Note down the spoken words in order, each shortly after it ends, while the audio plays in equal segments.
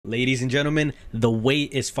Ladies and gentlemen, the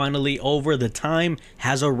wait is finally over. The time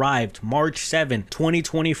has arrived. March 7,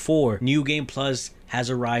 2024. New Game Plus has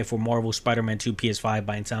arrived for Marvel Spider-Man 2 PS5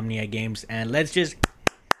 by Insomniac Games. And let's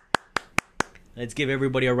give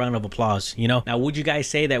everybody a round of applause. Now, would you guys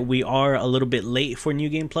say that we are a little bit late for New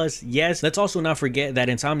Game Plus? Yes. Let's also not forget that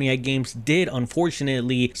Insomniac Games did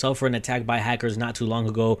unfortunately suffer an attack by hackers not too long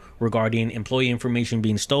ago regarding employee information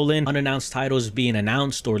being stolen, unannounced titles being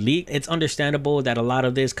announced or leaked. It's understandable that a lot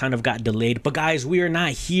of this kind of got delayed, but guys, we are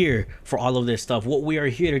not here for all of this stuff. What we are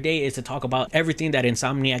here today is to talk about everything that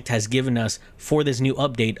Insomniac has given us for this new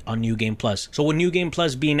update on New Game Plus. So with New Game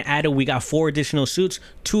Plus being added, we got 4 additional suits.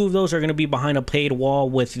 2 of those are going to be behind a paid wall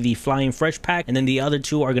with the Flying Fresh pack, and then the other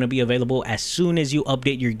 2 are going to be available as soon as you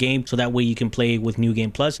update your game, so that way you can play with New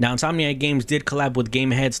Game Plus. Now, Insomniac Games did collab with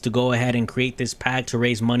Gameheads to go ahead and create this pack to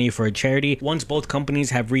raise money for a charity. Once both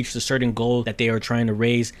companies have reached a certain goal that they are trying to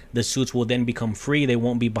raise, the suits will then become free. They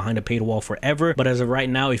won't be behind a paid wall forever, but as of right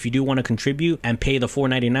now, if you do want to contribute and pay the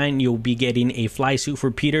 $4.99, you'll be getting a fly suit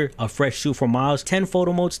for Peter, a fresh suit for Miles, 10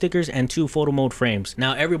 photo mode stickers, and 2 photo mode frames.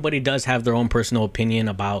 Now, everybody does have their own personal opinion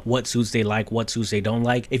about what suits they like, what suits they don't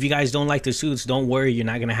like. If you guys don't like the suits, don't worry, you're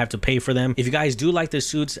not gonna have to pay for them. If you guys do like the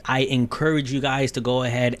suits, I encourage you guys to go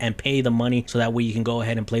ahead and pay the money, so that way you can go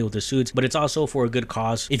ahead and play with the suits, but it's also for a good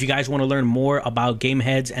cause. If you guys want to learn more about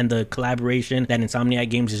Gameheads and the collaboration that Insomniac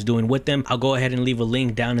Games is doing with them, I'll go ahead and leave a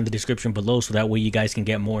link down in the description below, so that way you guys can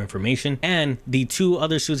get more information. And the 2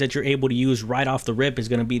 other suits that you're able to use right off the rip is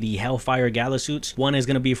going to be the Hellfire Gala suits. One is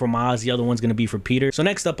going to be for Miles, the other one's going to be for Peter. So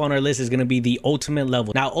next up on our list is going to be the Ultimate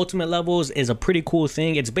Level. Now, Ultimate Levels is a pretty cool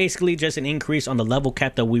thing. It's basically just an increase on the level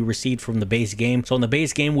cap that we received from the base game. So in the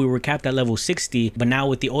base game, we were capped at level 60, but now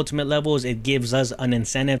with the Ultimate Levels, it gives us an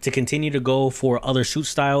incentive to continue to go for other suit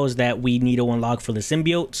styles that we need to unlock for the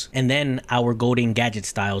symbiotes, and then our golden gadget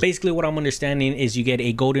styles. Basically, what I'm understanding is you get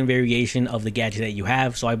a golden variation of the gadget that you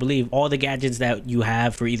have. So I believe all the gadgets that you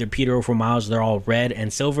have for either Peter or for Miles, they're all red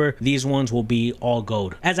and silver. These ones will be all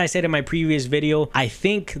gold. As I said in my previous video, I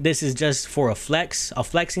think this is just for a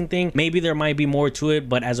flexing thing. Maybe there might be more to it,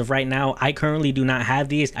 but as of right now, I currently do not have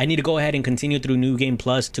these. I need to go ahead and continue through New Game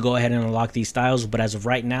Plus to go ahead and unlock these styles, but as of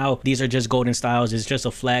right now, these are just golden styles. It's just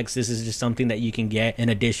a flex. This is just something that you can get in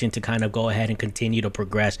addition to kind of go ahead and continue to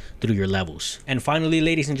progress through your levels. And finally,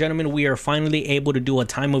 ladies and gentlemen, we are finally able to do a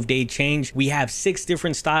time of day change. We have 6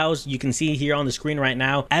 different styles. You can see here on the screen right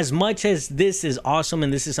now. As much as this is awesome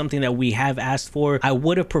and this is something that we have asked for, I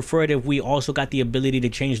would have preferred if we also got the ability to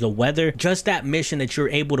change the weather. Just that mission that you're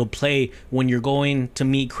able to play when you're going to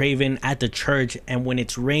meet Craven at the church, and when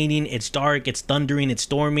it's raining, it's dark, it's thundering, it's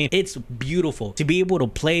storming, it's beautiful to be able to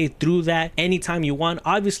play through that anytime you want.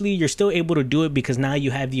 Obviously, you're still able to do it because now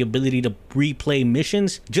you have the ability to replay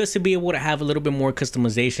missions. Just to be able to have a little bit more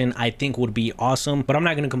customization, I think would be awesome, but I'm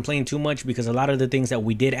not going to complain too much because a lot of the things that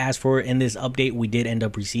we did ask for in this update, we did end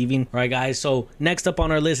up receiving. All right, guys, so next up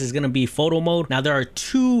on our list is going to be photo mode. Now, there are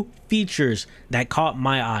 2 features that caught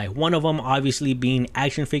my eye. One of them obviously being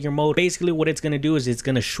action figure mode. Basically, what it's going to do is it's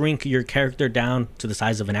going to shrink your character down to the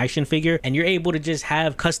size of an action figure, and you're able to just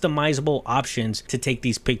have customizable options to take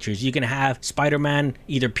these pictures. You can have Spider-Man,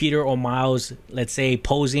 either Peter or Miles, let's say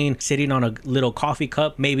posing, sitting on a little coffee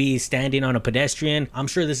cup, maybe standing on a pedestrian. I'm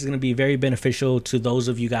sure this is going to be very beneficial to those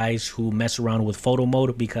of you guys who mess around with photo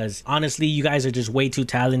mode, because honestly, you guys are just way too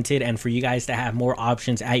talented, and for you guys to have more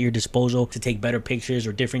options at your disposal to take better pictures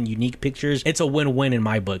or different unique pictures, it's a win-win in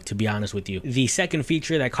my book, to be honest with you. The second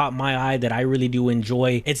feature that caught my eye that I really do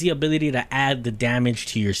enjoy, it's the ability to add the damage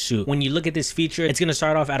to your suit. When you look at this feature, it's going to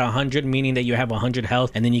start off at 100, meaning that you have 100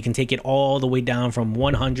 health, and then you can take it all the way down from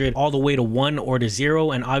 100 all the way to 1 or to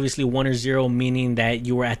 0, and obviously 1 or 0 meaning that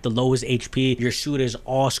you were at the lowest HP. Your suit is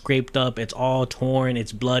all scraped up, it's all torn,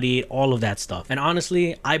 it's bloody, all of that stuff. And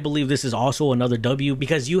honestly, I believe this is also another W,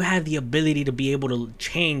 because you have the ability to be able to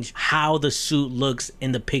change how the suit looks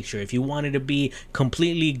in the picture. If you want it to be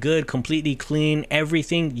completely good, completely clean,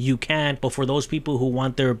 everything, you can. But for those people who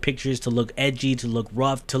want their pictures to look edgy, to look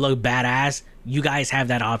rough, to look badass, you guys have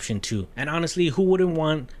that option too. And honestly, who wouldn't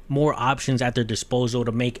want more options at their disposal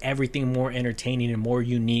to make everything more entertaining and more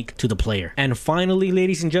unique to the player? And finally,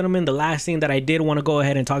 ladies and gentlemen, the last thing that I did want to go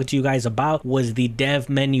ahead and talk to you guys about was the dev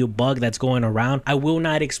menu bug that's going around. I will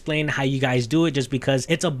not explain how you guys do it, just because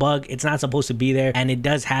it's a bug, it's not supposed to be there, and it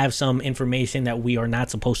does have some information that we are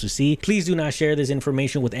not supposed to see. Please do not share this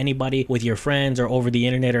information with anybody, with your friends or over the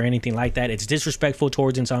internet or anything like that. It's disrespectful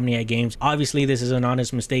towards Insomniac Games. Obviously, this is an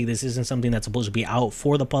honest mistake. This isn't something that's supposed to be out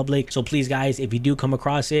for the public. So please, guys, if you do come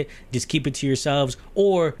across it, just keep it to yourselves,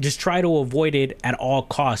 or just try to avoid it at all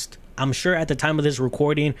costs I'm sure at the time of this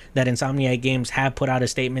recording that Insomniac Games have put out a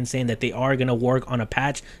statement saying that they are going to work on a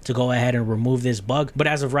patch to go ahead and remove this bug. But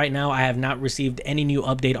as of right now, I have not received any new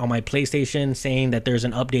update on my PlayStation saying that there's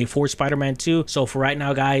an update for Spider-Man 2. So for right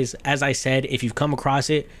now, guys, as I said, if you've come across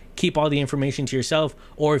it, keep all the information to yourself,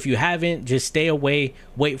 or if you haven't, just stay away,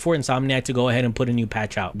 wait for Insomniac to go ahead and put a new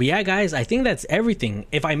patch out. But yeah, guys, I think that's everything.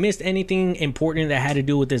 If I missed anything important that had to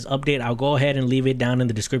do with this update, I'll go ahead and leave it down in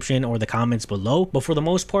the description or the comments below. But for the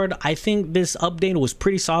most part, I think this update was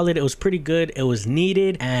pretty solid. It was pretty good. It was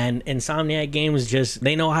needed, and Insomniac Games just,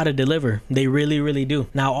 they know how to deliver. They really do.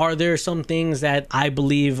 Now, are there some things that I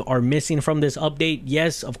believe are missing from this update?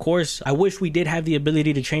 Yes, of course. I wish we did have the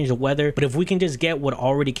ability to change the weather, but if we can just get what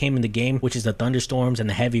already came in the game, which is the thunderstorms and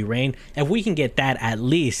the heavy rain, if we can get that, at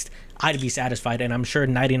least I'd be satisfied, and I'm sure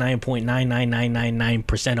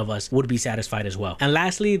 99.99999% of us would be satisfied as well. And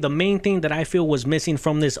lastly, the main thing that I feel was missing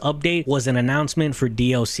from this update was an announcement for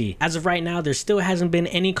DLC. As of right now, there still hasn't been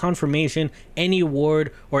any confirmation, any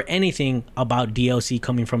word, or anything about DLC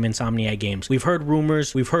coming from Insomniac Games. We've heard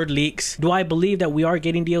rumors, we've heard leaks. Do I believe that we are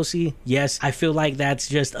getting DLC? Yes, I feel like that's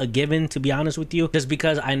just a given, to be honest with you, just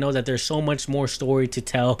because I know that there's so much more story to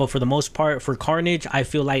tell. But for the most part, for Carnage, I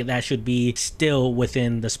feel like that should be still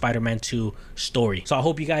within the Spider-Man 2 story. So I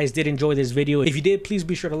hope you guys did enjoy this video. If you did, please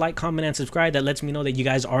be sure to like, comment, and subscribe. That lets me know that you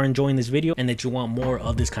guys are enjoying this video and that you want more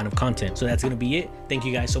of this kind of content. So that's gonna be it. Thank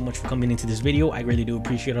you guys so much for coming into this video. I really do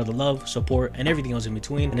appreciate all the love, support, and everything else in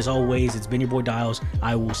between. And as always, it's been your boy Dials.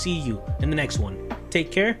 I will see you in the next one. Take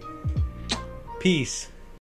care. Peace.